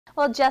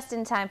Well, just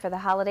in time for the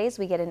holidays,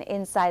 we get an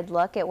inside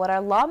look at what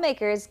our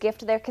lawmakers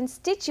gift their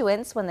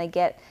constituents when they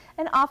get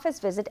an office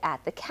visit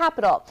at the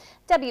Capitol.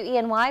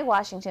 WENY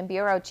Washington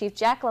Bureau Chief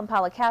Jacqueline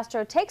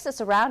Policastro takes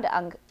us around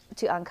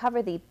to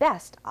uncover the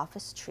best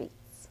office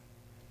treats.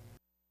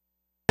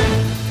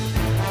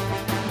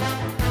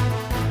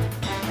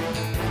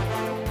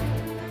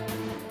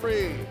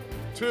 3,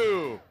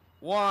 2,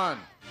 1.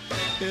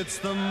 It's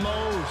the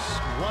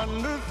most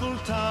wonderful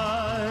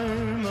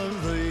time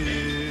of the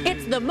year.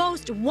 It's the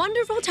most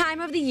wonderful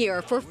time of the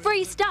year for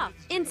free stuff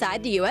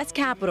inside the U.S.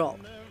 Capitol.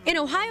 In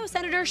Ohio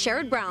Senator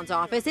Sherrod Brown's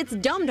office, it's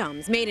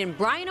Dum-Dums made in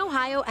Bryan,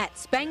 Ohio at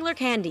Spangler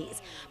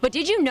Candies. But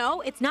did you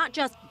know it's not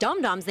just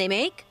Dum-Dums they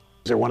make?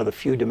 They're one of the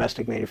few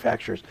domestic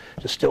manufacturers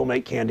to still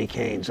make candy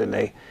canes, and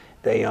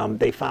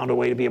they found a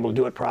way to be able to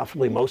do it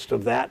profitably. Most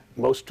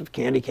of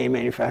candy cane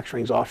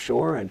manufacturing is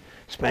offshore, and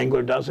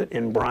Spangler does it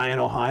in Bryan,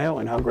 Ohio,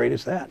 and how great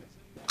is that?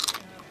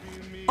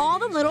 All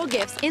the little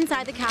gifts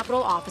inside the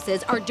Capitol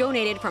offices are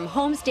donated from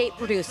home state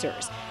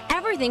producers.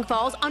 Everything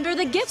falls under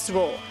the gifts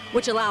rule,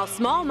 which allows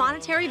small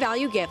monetary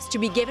value gifts to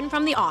be given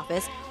from the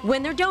office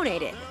when they're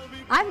donated.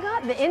 I've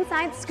got the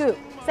inside scoop.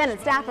 Senate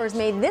staffers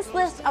made this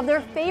list of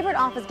their favorite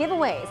office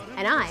giveaways,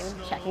 and I'm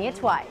checking it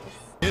twice.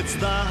 It's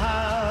the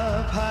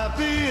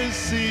happiest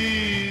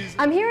season.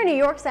 I'm here in New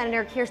York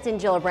Senator Kirsten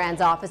Gillibrand's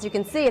office. You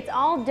can see it's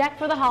all decked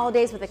for the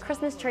holidays with a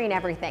Christmas tree and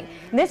everything.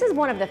 This is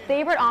one of the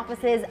favorite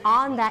offices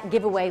on that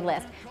giveaway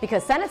list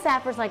because Senate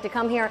staffers like to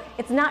come here.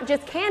 It's not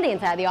just candy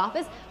inside the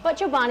office, but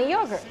Chobani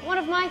yogurt, one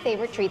of my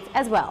favorite treats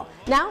as well.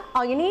 Now,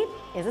 all you need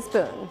is a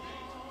spoon.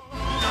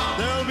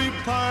 There'll be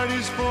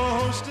parties for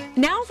hosting.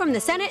 Now from the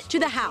Senate to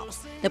the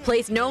House, the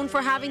place known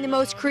for having the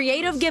most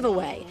creative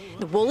giveaway,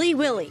 the Woolly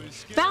Willy,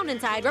 found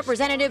inside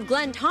Representative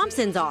Glenn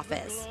Thompson's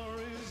office.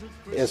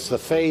 It's the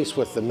face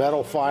with the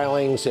metal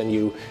filings, and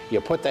you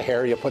put the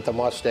hair, you put the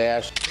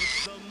mustache.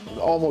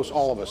 Almost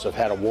all of us have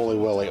had a Woolly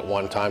Willy at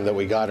one time that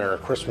we got in our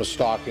Christmas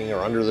stocking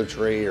or under the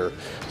tree or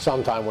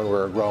sometime when we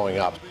were growing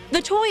up.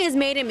 The toy is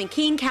made in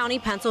McKean County,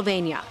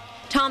 Pennsylvania.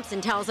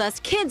 Thompson tells us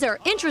kids are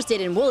interested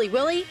in Woolly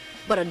Willy,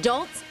 but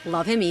adults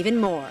love him even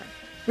more.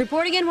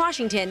 Reporting in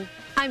Washington,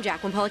 I'm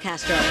Jacqueline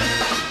Policastro.